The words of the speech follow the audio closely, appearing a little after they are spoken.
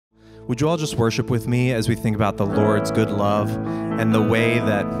Would you all just worship with me as we think about the Lord's good love and the way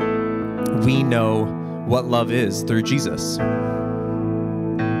that we know what love is through Jesus?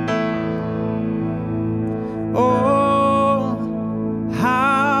 Oh,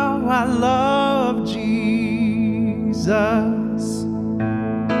 how I love Jesus.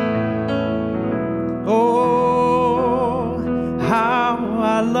 Oh, how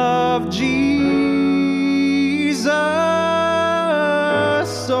I love Jesus.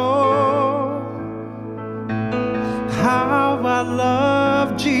 Oh, how I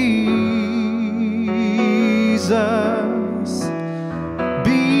love Jesus,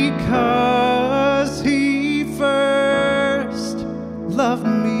 because he first loved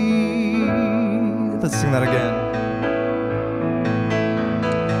me. Let's sing that again.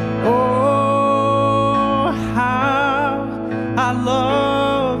 Oh, how I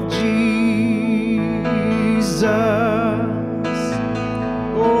love Jesus.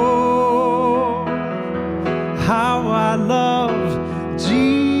 Oh, how I love Jesus.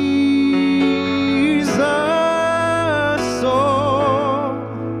 Oh,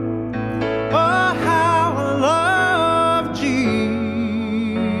 how I love Jesus,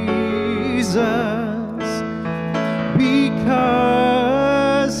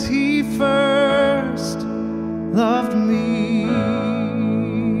 because he first loved me.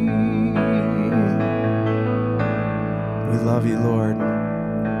 We love you, Lord.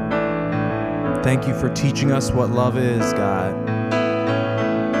 Thank you for teaching us what love is, God.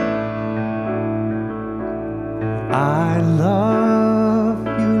 I love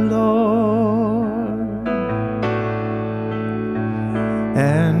you, Lord,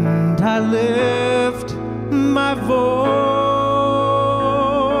 and I lift my voice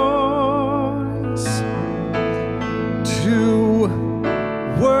to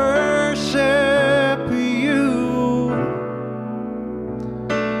worship you.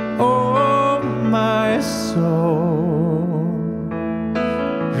 Oh, my soul,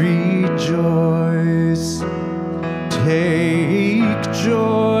 rejoice. Take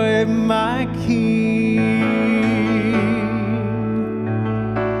joy, my King,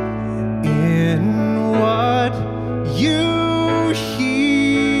 in what you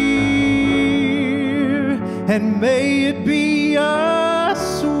hear, and may it be a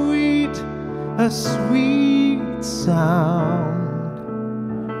sweet sound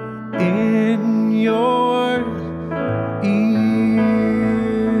in your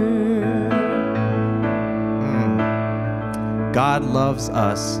ear. God loves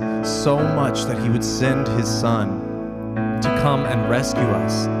us so much that he would send his son to come and rescue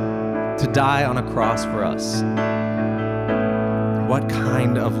us, to die on a cross for us. What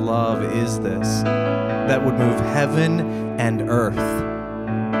kind of love is this that would move heaven and earth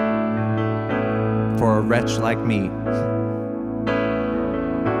for a wretch like me?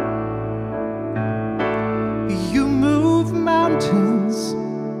 You move mountains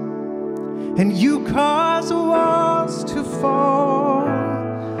and you cause walls to fall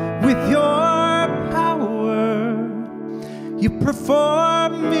with your power. You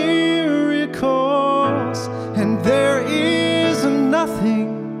perform miracles, and there is nothing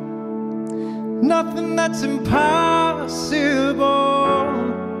that's impossible.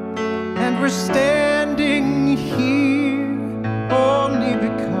 And we're standing here only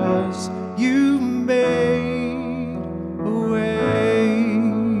because you made a way.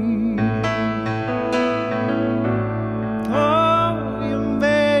 Oh, you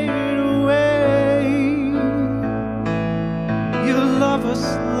made a way. You love us,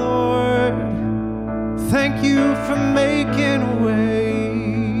 Lord. Thank you for making a way.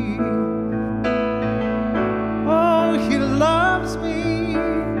 Oh, he loves me.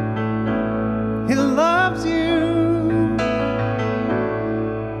 He loves you.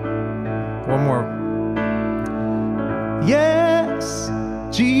 One more. Yes,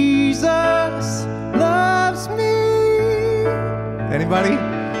 Jesus loves me. Anybody?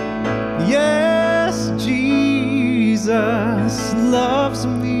 Yes, Jesus loves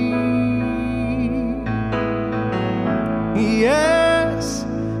me. Yes,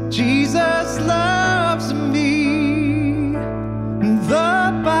 Jesus loves me.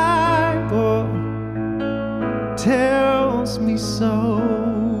 The Bible tells me so.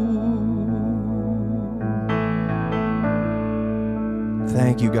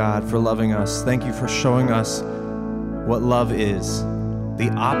 Thank you, God, for loving us. Thank you for showing us what love is,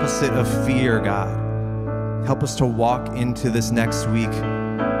 the opposite of fear, God. Help us to walk into this next week,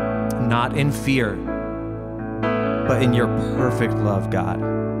 not in fear, but in your perfect love, God.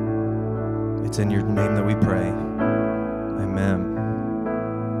 It's in your name that we pray. Amen.